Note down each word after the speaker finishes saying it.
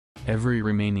Every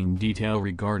remaining detail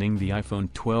regarding the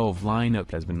iPhone 12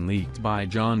 lineup has been leaked by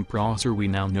Jon Prosser. We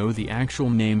now know the actual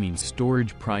naming,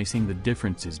 storage, pricing, the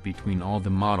differences between all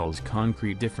the models,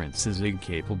 concrete differences in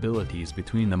capabilities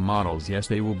between the models. Yes,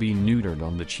 they will be neutered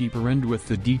on the cheaper end, with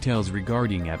the details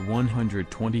regarding at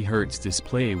 120Hz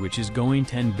display, which is going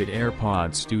 10-bit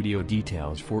AirPods Studio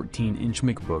details, 14-inch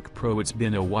MacBook Pro. It's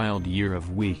been a wild year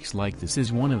of weeks like this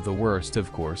is one of the worst.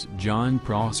 Of course, Jon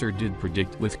Prosser did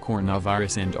predict with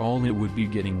coronavirus and all it would be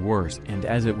getting worse, and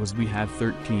as it was, we have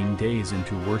 13 days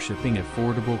into worshipping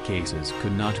affordable cases.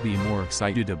 Could not be more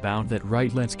excited about that.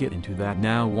 Right, let's get into that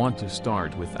now. Want to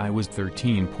start with iOS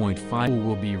 13.5.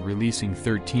 Will be releasing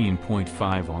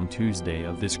 13.5 on Tuesday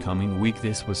of this coming week.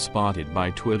 This was spotted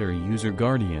by Twitter user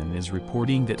Guardian is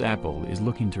reporting that Apple is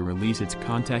looking to release its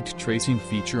contact tracing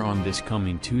feature on this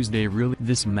coming Tuesday. Really,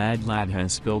 this mad lad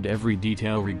has spilled every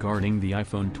detail regarding the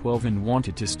iPhone 12 and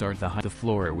wanted to start the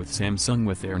floor with Samsung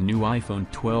with their new iPhone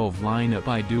 12 lineup.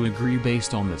 I do agree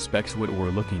based on the specs. What we're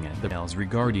looking at the details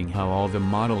regarding how all the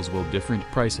models will different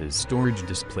prices, storage,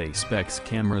 display specs,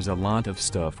 cameras, a lot of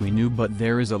stuff we knew, but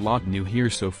there is a lot new here.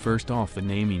 So first off, the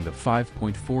naming, the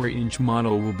 5.4-inch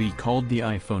model will be called the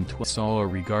iPhone 12. All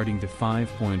regarding the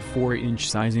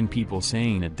 5.4-inch size and people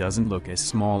saying it doesn't look as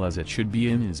small as it should be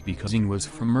in is because it was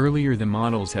from earlier. The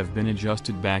models have been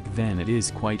adjusted back then. It is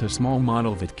quite a small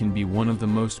model that can be one of the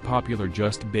most popular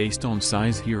just based on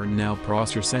size here and now.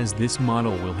 Prosser says this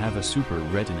model will have a Super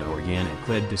Retina organic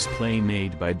LED display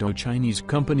made by Chinese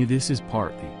company. This is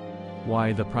partly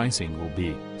why the pricing will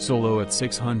be solo at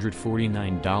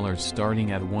 $649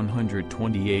 starting at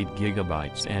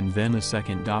 128GB, and then a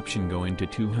second option going to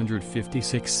 $256,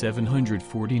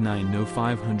 $749, no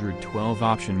 $512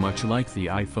 option. Much like the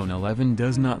iPhone 11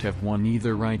 does not have one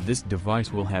either. Right, this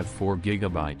device will have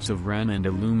 4GB of RAM and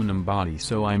aluminum body,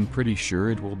 so I'm pretty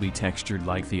sure it will be textured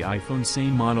like the iPhone.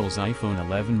 Same models, iPhone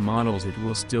 11 models. It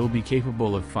will still be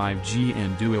capable of 5G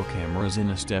and dual cameras. In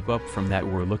a step up from that,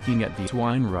 we're looking at the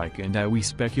Weinreich, and we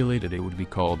speculated it would be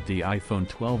called the iPhone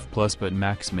 12 Plus, but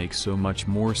Max makes so much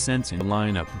more sense in the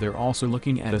lineup. They're also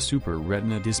looking at a Super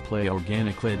Retina display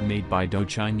organic LED made by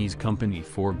Chinese company,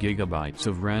 4GB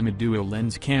of RAM, a dual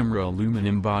lens camera,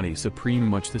 aluminum body, so pretty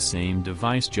much the same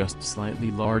device, just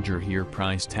slightly larger here.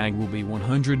 Price tag will be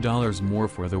 $100 more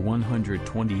for the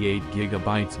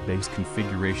 128GB base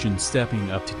configuration. Stepping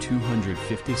up to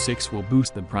 $256 will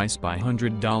boost the price by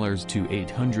 $100 to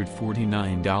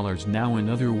 $849. Now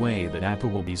another way that Apple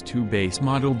will these two base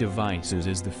model devices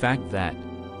is the fact that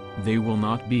they will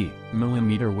not be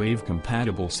mmWave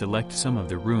compatible. Select some of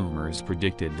the rumors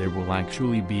predicted there will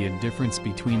actually be a difference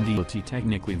between the two.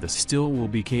 Technically the still will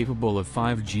be capable of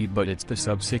 5G, but it's the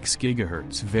sub 6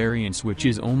 GHz variance, which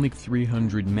is only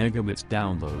 300 megabits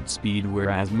download speed,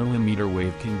 whereas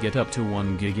mmWave can get up to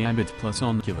 1 gigabit plus.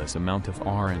 Ridiculous amount of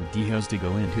R&D has to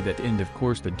go into that, and of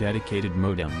course the dedicated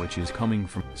modem, which is coming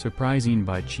from surprising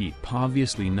by cheap.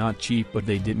 Obviously not cheap, but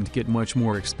they didn't get much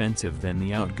more expensive than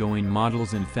the outgoing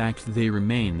models. In fact, they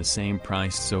remain the same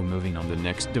price. So moving on, the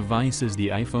next device is the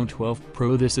iPhone 12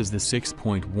 Pro. This is the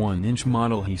 6.1-inch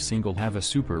model. He single have a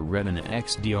Super Retina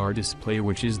XDR display,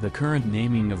 which is the current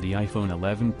naming of the iPhone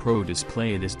 11 Pro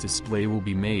display. This display will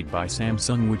be made by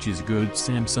Samsung, which is good.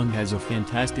 Samsung has a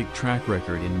fantastic track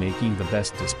record in making the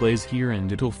best displays here,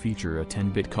 and it'll feature a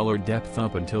 10-bit color depth.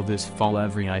 Up until this fall,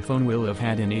 every iPhone will have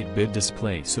had an 8-bit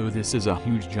display, so this is a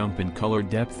huge jump in color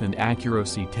depth and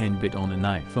accuracy. 10-bit on an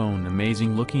iPhone,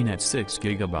 amazing. Looking at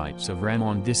 6GB of RAM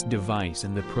on this device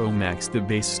and the Pro Max. The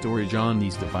base storage on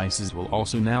these devices will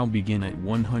also now begin at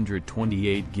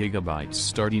 128GB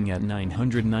starting at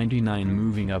 $999,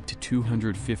 moving up to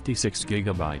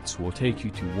 256GB will take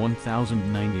you to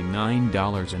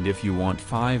 $1,099, and if you want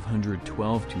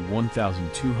 512 to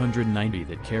 $1,290,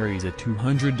 that carries a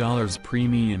 $200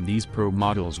 premium. These Pro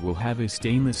models will have a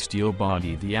stainless steel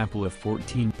body. The Apple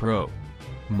F14 Pro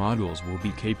models will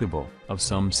be capable of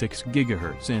some 6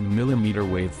 GHz and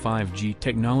mmWave 5G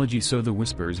technology. So the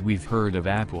whispers we've heard of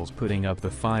Apple's putting up the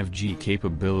 5G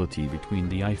capability between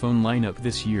the iPhone lineup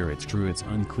this year, it's true. It's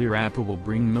unclear Apple will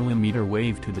bring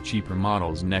mmWave to the cheaper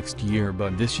models next year,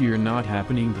 but this year not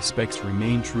happening. The specs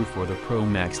remain true for the Pro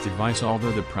Max device,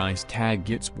 although the price tag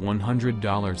gets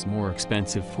 $100 more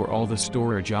expensive for all the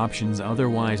storage options.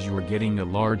 Otherwise you're getting a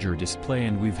larger display,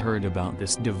 and we've heard about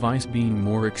this device being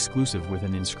more exclusive with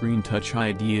an in-screen Touch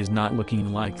ID. Is not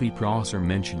looking likely. Prosser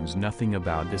mentions nothing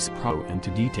about this Pro and to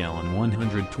detail on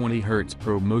 120Hz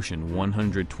ProMotion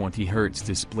 120Hz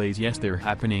displays. Yes, they're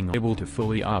happening, able to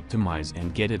fully optimize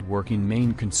and get it working.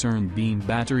 Main concern being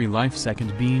battery life,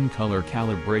 second being color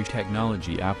calibration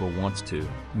technology. Apple wants to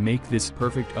make this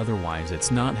perfect, otherwise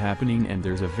it's not happening, and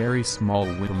there's a very small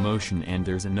promotion. And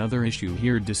there's another issue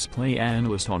here. Display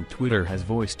analyst on Twitter has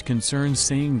voiced concerns,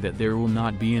 saying that there will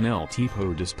not be an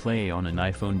LTPO display on an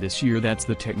iPhone this year. That's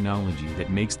the technology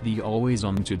that makes the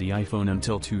always-on to the iPhone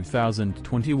until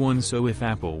 2021. So if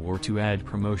Apple were to add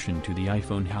promotion to the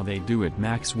iPhone, how they do it?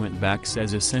 Max went back,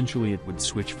 says essentially it would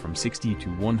switch from 60 to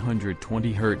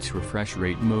 120Hz refresh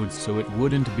rate modes, so it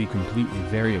wouldn't be completely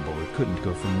variable. It couldn't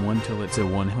go from 1 till it's a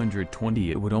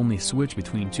 120, it would only switch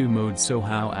between two modes. So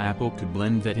how Apple could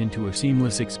blend that into a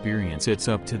seamless experience, it's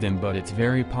up to them, but it's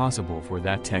very possible for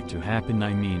that tech to happen.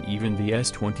 I mean, even the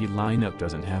S20 lineup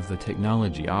doesn't have the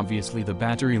technology. Obviously the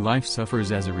battery life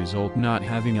suffers as a result not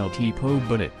having LTPO,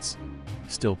 but it's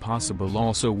still possible.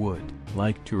 Also would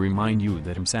like to remind you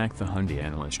that MSAC, the Hyundai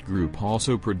analyst group,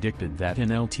 also predicted that an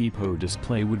LTPO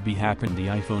display would be happen the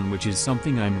iPhone, which is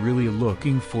something I'm really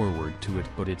looking forward to it,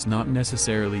 but it's not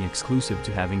necessarily exclusive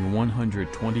to having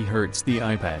 120Hz. The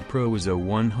iPad Pro is a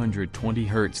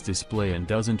 120Hz display and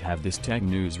doesn't have this tech.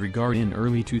 News regarding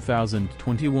early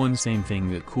 2021. Same thing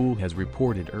that Cool has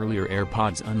reported earlier.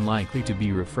 AirPods unlikely to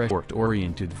be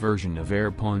refresh-oriented version of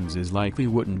AirPods is likely.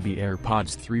 Wouldn't be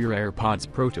AirPods 3 or AirPods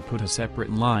Pro to put a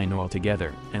separate line altogether.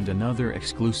 And another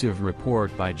exclusive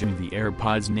report by Jimmy, the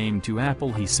AirPods name to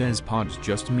Apple. He says pods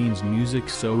just means music,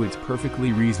 so it's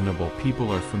perfectly reasonable.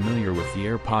 People are familiar with the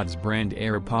AirPods brand.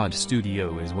 AirPod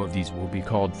Studio is what these will be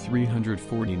called.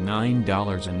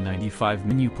 $349.95.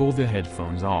 When you pull the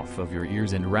headphones off of your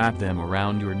ears and wrap them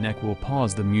around your neck, will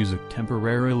pause the music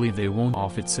temporarily. They won't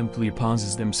off, it simply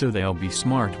pauses them, so they'll be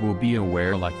smart, will be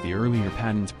aware like the earlier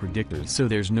patents predicted. So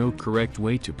there's no correct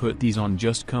way to put these on,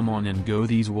 just come on and go.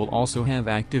 These will also have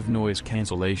active noise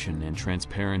cancellation and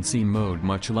transparency mode,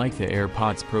 much like the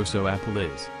AirPods Pro. So Apple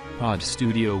is Pod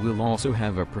Studio will also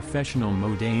have a professional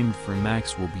mode aimed for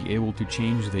Macs. Will be able to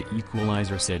change the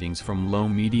equalizer settings from low,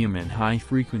 medium and high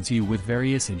frequency with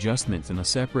various adjustments in a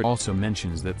separate. Also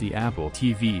mentions that the Apple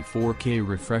TV 4K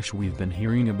refresh we've been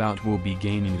hearing about will be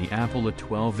gaining the Apple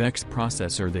A12X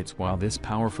processor. That's while this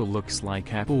powerful, looks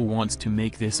like Apple wants to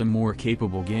make this a more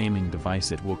capable gaming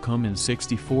device. It will come in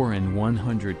 64 and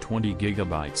 120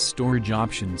 GB storage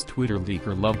options. Twitter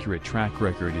leaker Lovecurit track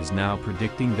record is now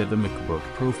predicting that the MacBook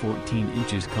Pro 14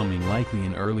 inches coming likely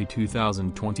in early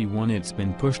 2021. It's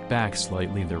been pushed back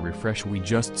slightly. The refresh we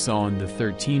just saw in the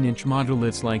 13-inch model,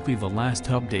 it's likely the last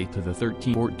update to the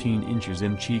 14 inches.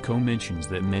 And Chico mentions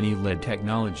that many LED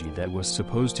technology that was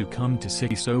supposed to come to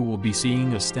 60, so we'll be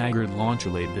seeing a staggered launch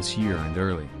late this year and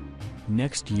early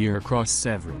next year across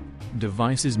several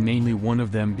devices, mainly one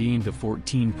of them being the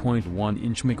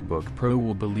 14.1-inch MacBook Pro.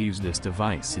 Will believes this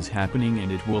device is happening,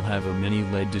 and it will have a mini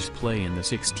LED display in the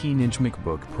 16-inch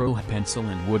MacBook Pro Pencil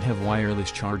and would have wireless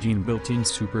charging built-in.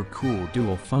 Super cool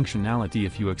dual functionality. A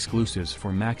few exclusives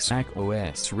for Mac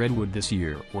OS Redwood this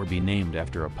year, or be named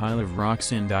after a pile of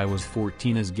rocks. And iOS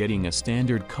 14 is getting a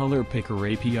standard color picker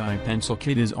API. Pencil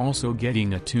Kit is also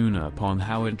getting a tune-up on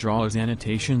how it draws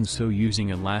annotations, so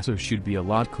using a lasso should be a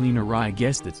lot cleaner. I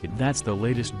guess that's it. That's the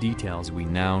latest details. We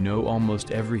now know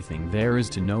almost everything there is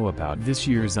to know about this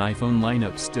year's iPhone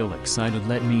lineup. Still excited?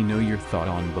 Let me know your thought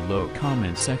on below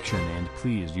comment section, and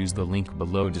please use the link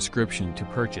below description to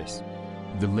purchase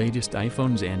the latest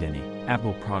iPhones and any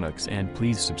Apple products. And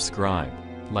please subscribe,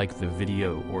 like the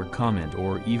video or comment,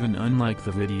 or even unlike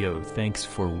the video. Thanks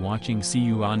for watching. See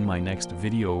you on my next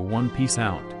video. Peace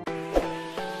out.